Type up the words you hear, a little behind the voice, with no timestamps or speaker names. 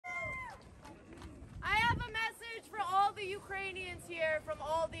Ukrainians here from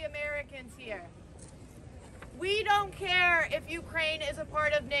all the Americans here. We don't care if Ukraine is a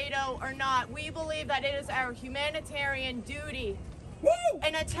part of NATO or not. We believe that it is our humanitarian duty. Woo!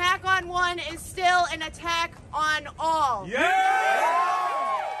 An attack on one is still an attack on all. Yeah!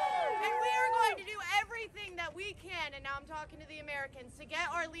 And we are going to do everything that we can, and now I'm talking to the Americans, to get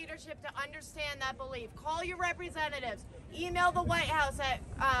our leadership to understand that belief. Call your representatives. Email the White House at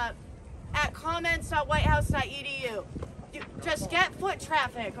comments.whitehouse.edu. Just get foot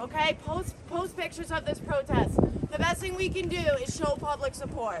traffic, okay? Post pictures of this protest. The best thing we can do is show public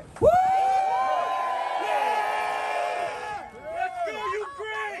support. Woo! Yeah! Let's go,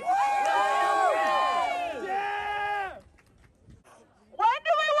 Ukraine! Yeah! When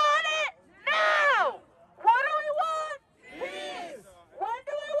do we want it? Now! What do we want? Peace! When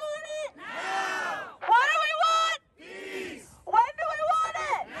do we want it? Now! What do we want? Peace! When do we want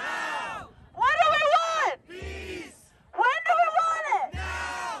it? Now! What do we want? Peace! When do we want it?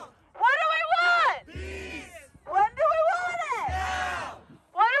 Now! What do we want? Peace! When do we want it? Now!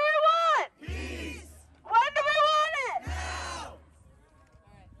 What do we want? Peace! When do we want it? Now!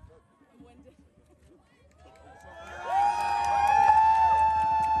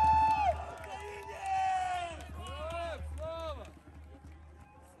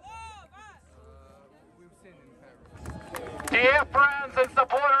 Dear friends and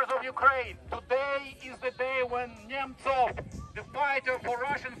supporters of Ukraine, today is the day when Nemtsov, the fighter for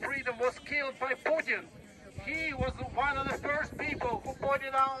Russian freedom, was killed by Putin. He was one of the first people who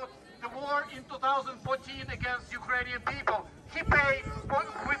pointed out the war in 2014 against Ukrainian people. He paid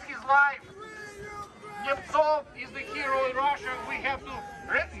with his life. Nemtsov is the hero in Russia. We have to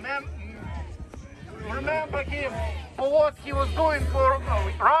remember him for what he was doing for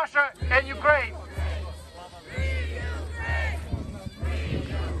Russia and Ukraine.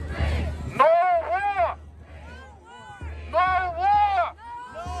 No war! No war!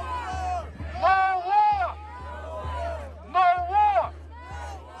 No war! No war!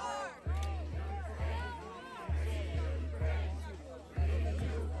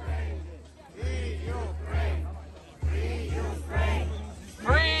 Free Ukraine! Free Ukraine!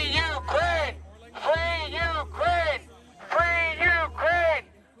 Free Ukraine! Free Ukraine! Free Ukraine!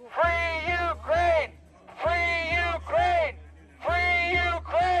 Free Ukraine!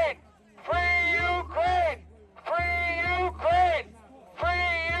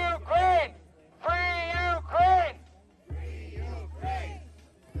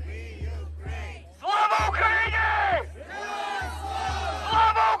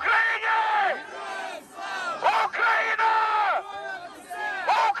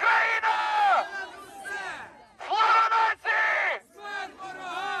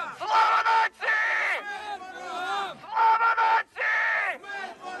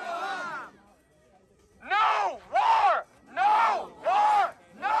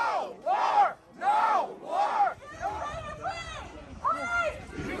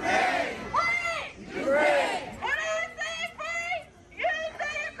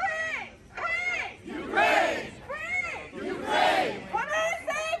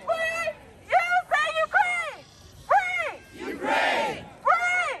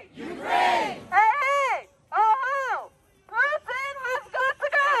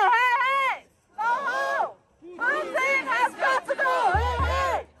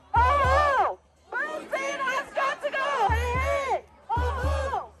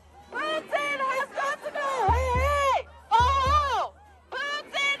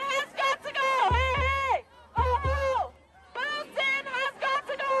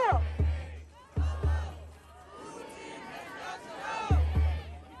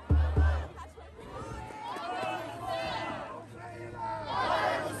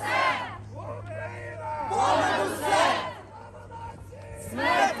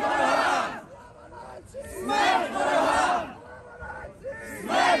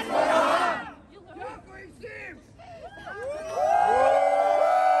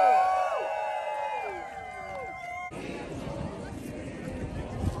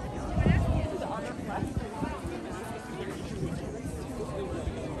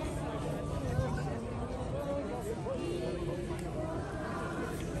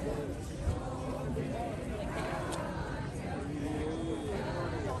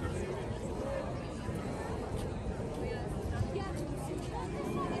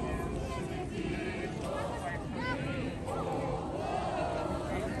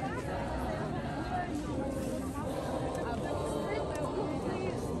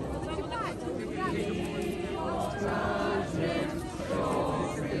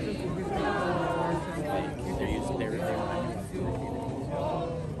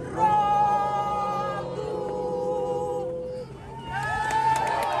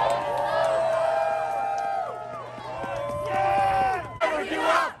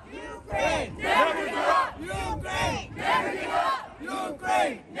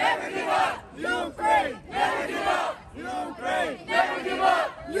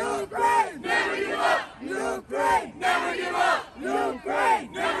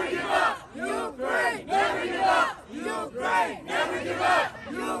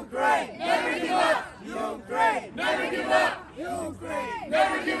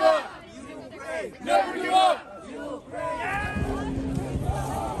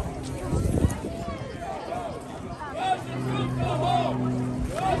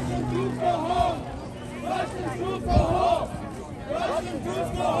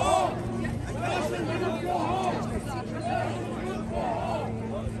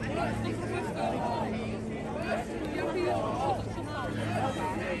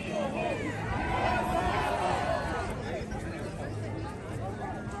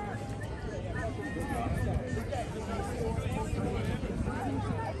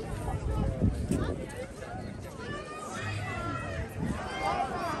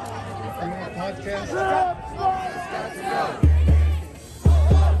 podcast.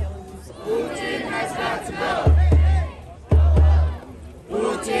 Putin has got to go.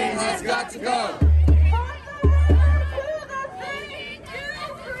 Putin has got to go.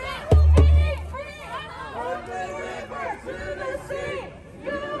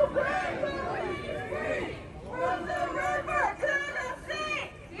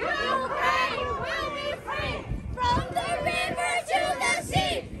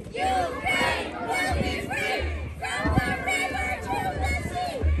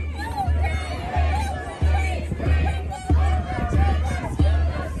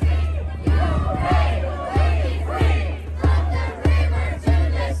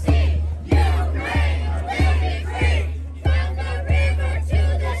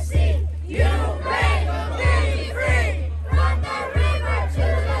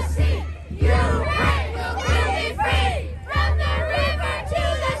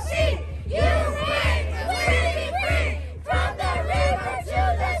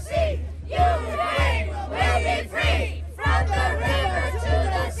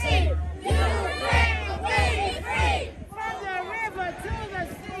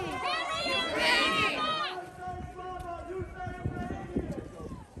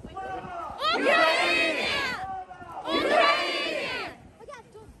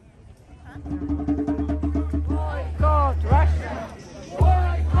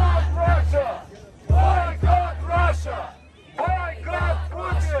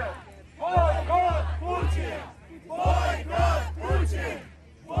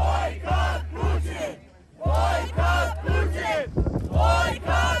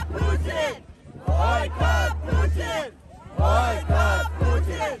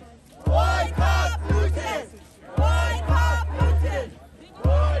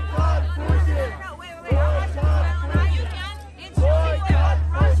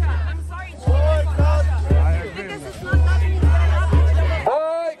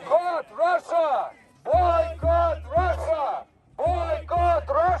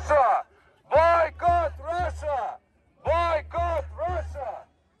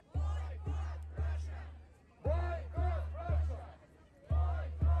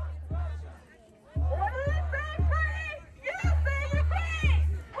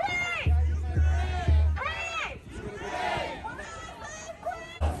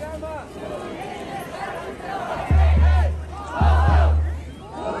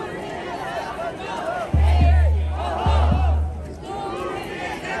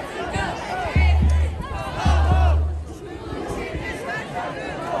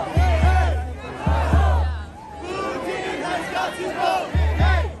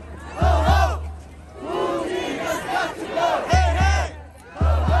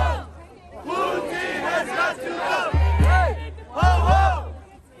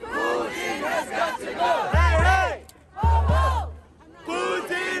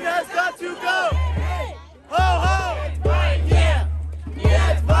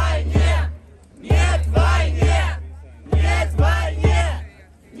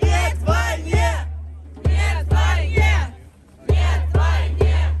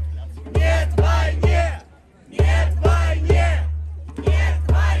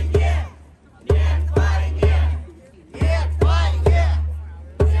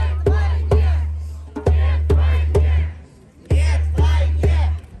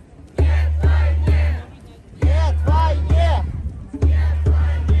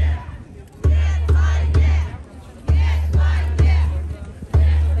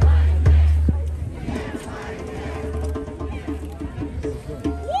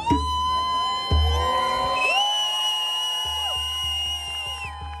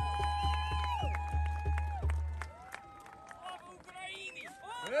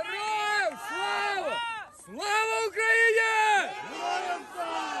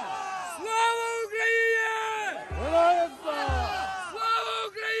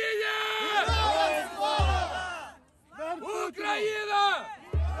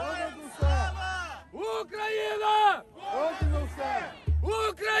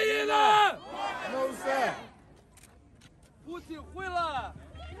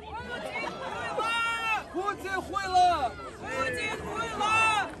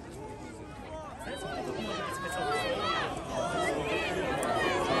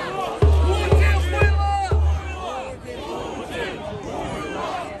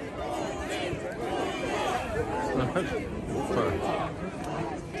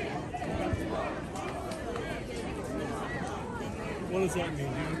 What does that mean?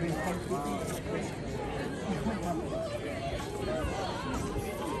 Do you mean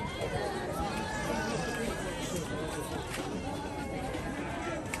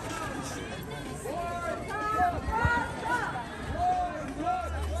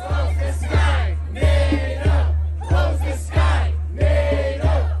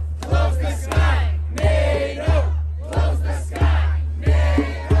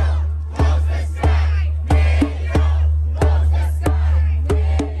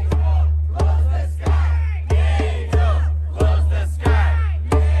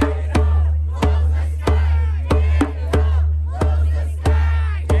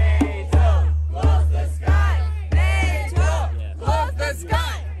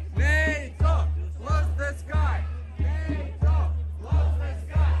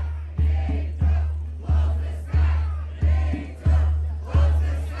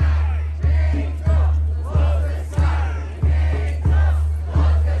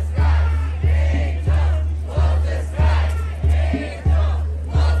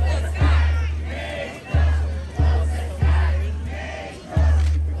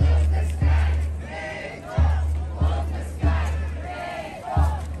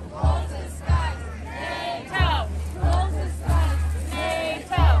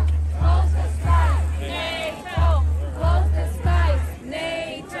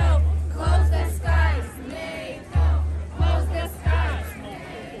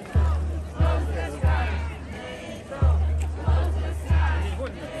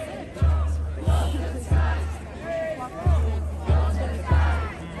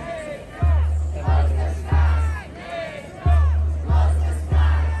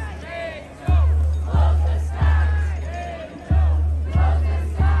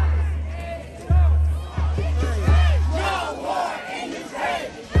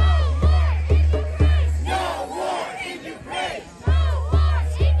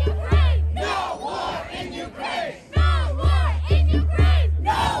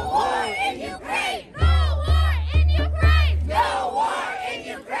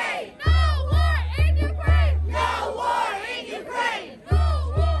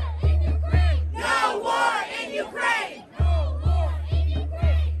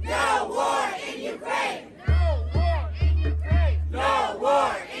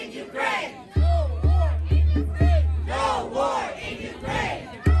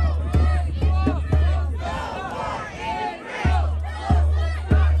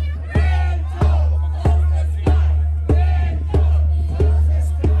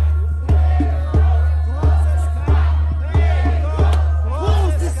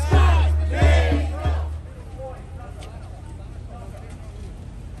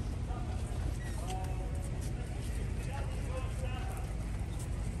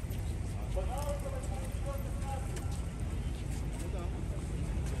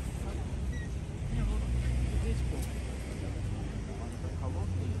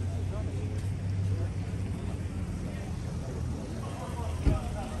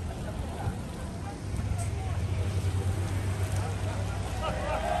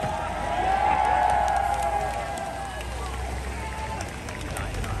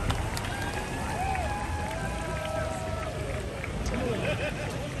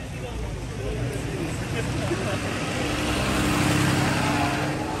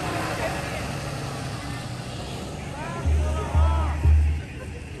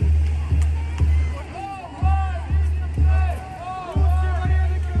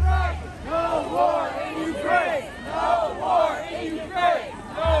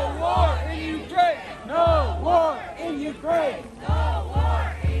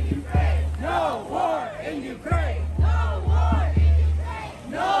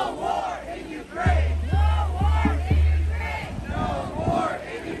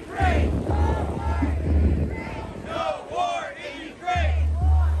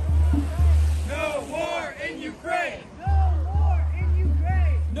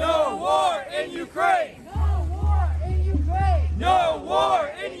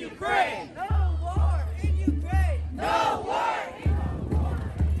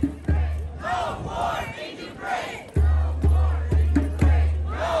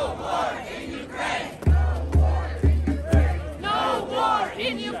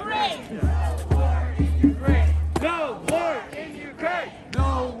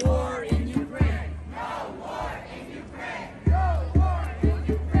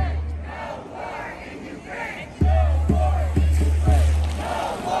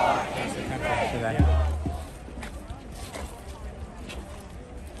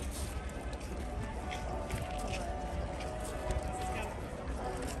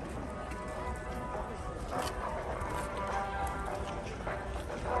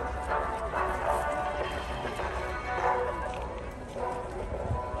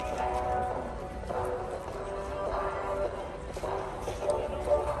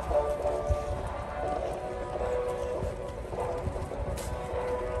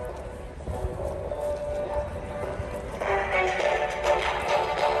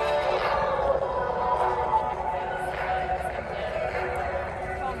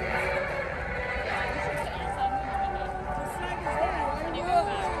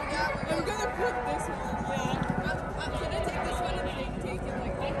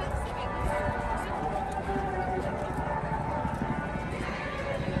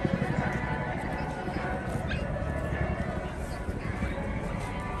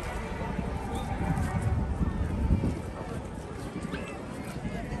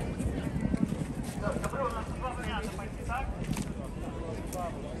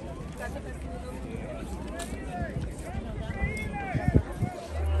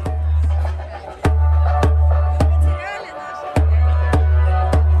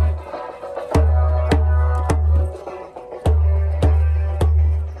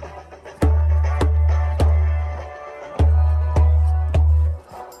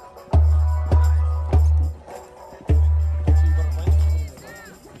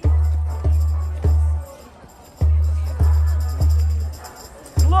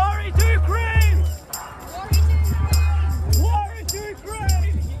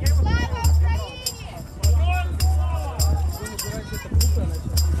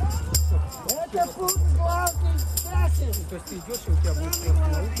То есть ты идешь, и у тебя будет просто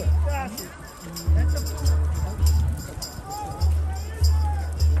наука.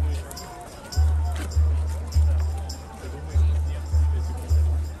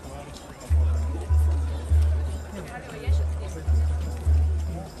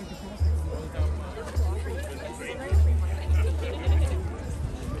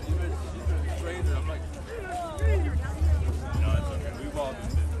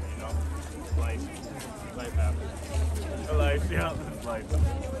 Life, yeah, life.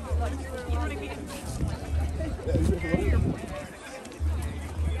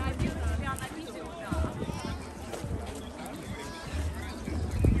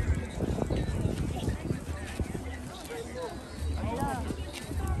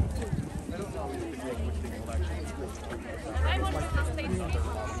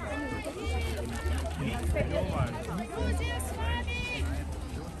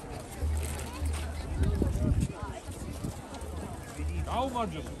 How much?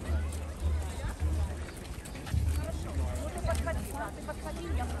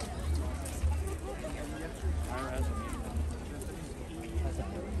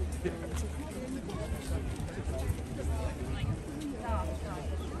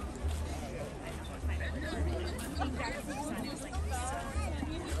 Да.